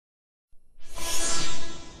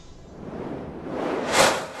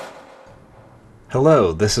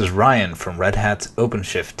Hello, this is Ryan from Red Hat's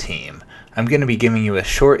OpenShift team. I'm going to be giving you a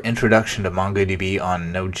short introduction to MongoDB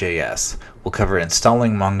on Node.js. We'll cover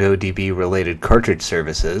installing MongoDB related cartridge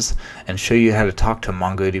services and show you how to talk to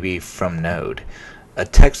MongoDB from Node. A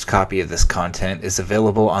text copy of this content is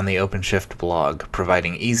available on the OpenShift blog,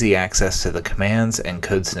 providing easy access to the commands and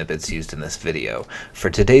code snippets used in this video. For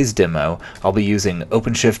today's demo, I'll be using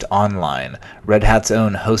OpenShift Online, Red Hat's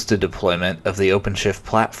own hosted deployment of the OpenShift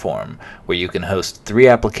platform, where you can host 3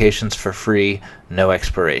 applications for free, no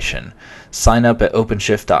expiration. Sign up at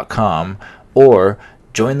openshift.com or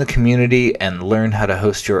join the community and learn how to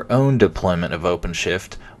host your own deployment of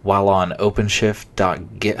OpenShift while on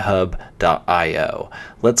openshift.github.io.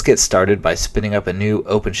 Let's get started by spinning up a new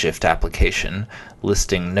OpenShift application,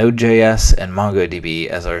 listing Node.js and MongoDB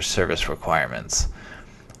as our service requirements.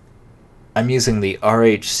 I'm using the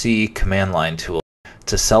RHC command line tool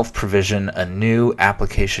to self-provision a new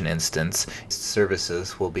application instance.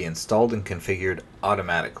 Services will be installed and configured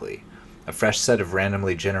automatically. A fresh set of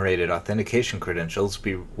randomly generated authentication credentials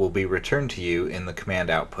will be returned to you in the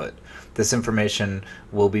command output. This information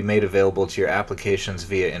will be made available to your applications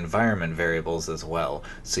via environment variables as well,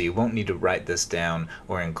 so you won't need to write this down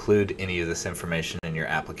or include any of this information in your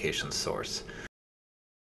application source.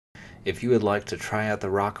 If you would like to try out the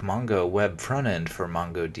RockMongo web frontend for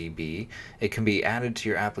MongoDB, it can be added to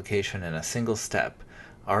your application in a single step.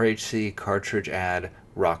 RHC cartridge add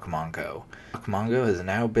RockMongo. RockMongo has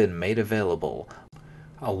now been made available.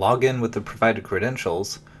 I'll log in with the provided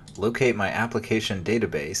credentials, locate my application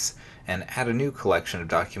database, and add a new collection of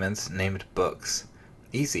documents named books.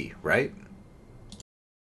 Easy, right?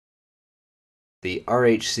 The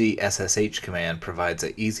RHC SSH command provides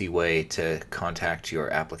an easy way to contact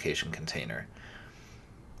your application container.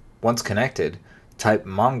 Once connected, type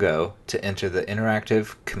Mongo to enter the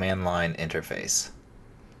interactive command line interface.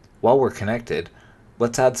 While we're connected,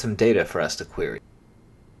 let's add some data for us to query.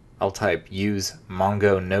 I'll type use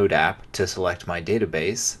Mongo Node app to select my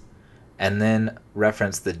database, and then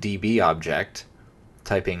reference the DB object,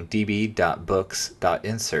 typing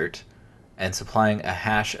db.books.insert, and supplying a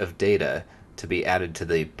hash of data to be added to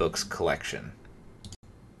the books collection.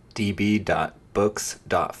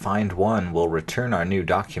 db.books.find1 will return our new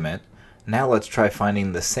document. Now let's try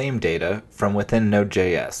finding the same data from within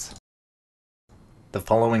Node.js. The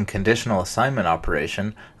following conditional assignment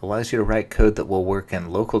operation allows you to write code that will work in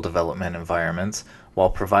local development environments while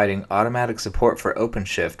providing automatic support for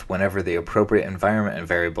OpenShift whenever the appropriate environment and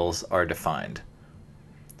variables are defined.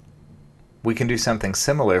 We can do something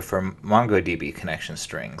similar for MongoDB connection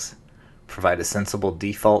strings, provide a sensible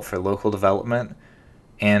default for local development,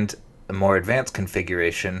 and a more advanced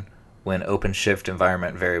configuration when OpenShift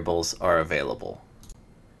environment variables are available.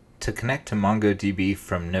 To connect to MongoDB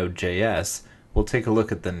from Node.js, we'll take a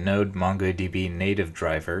look at the Node MongoDB native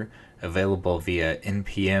driver available via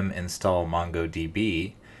npm install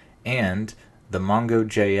MongoDB and the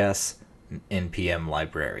MongoJS npm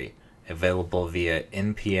library available via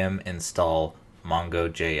npm install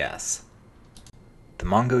MongoJS. The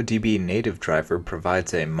MongoDB native driver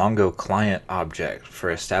provides a Mongo client object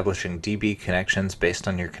for establishing DB connections based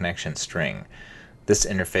on your connection string. This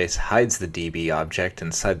interface hides the DB object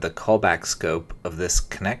inside the callback scope of this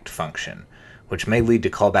connect function, which may lead to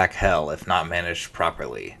callback hell if not managed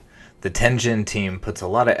properly. The Tenjin team puts a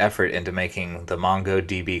lot of effort into making the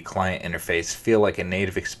MongoDB client interface feel like a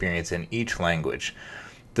native experience in each language.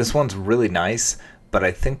 This one's really nice, but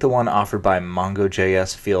I think the one offered by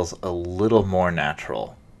MongoJS feels a little more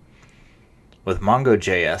natural. With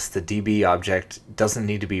MongoJS, the DB object doesn't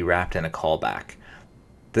need to be wrapped in a callback.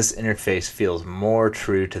 This interface feels more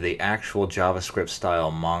true to the actual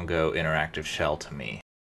JavaScript-style Mongo interactive shell to me.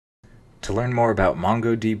 To learn more about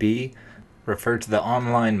MongoDB, refer to the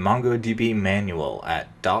online MongoDB manual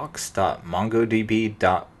at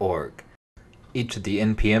docs.mongodb.org. Each of the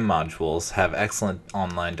NPM modules have excellent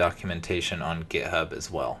online documentation on GitHub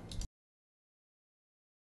as well.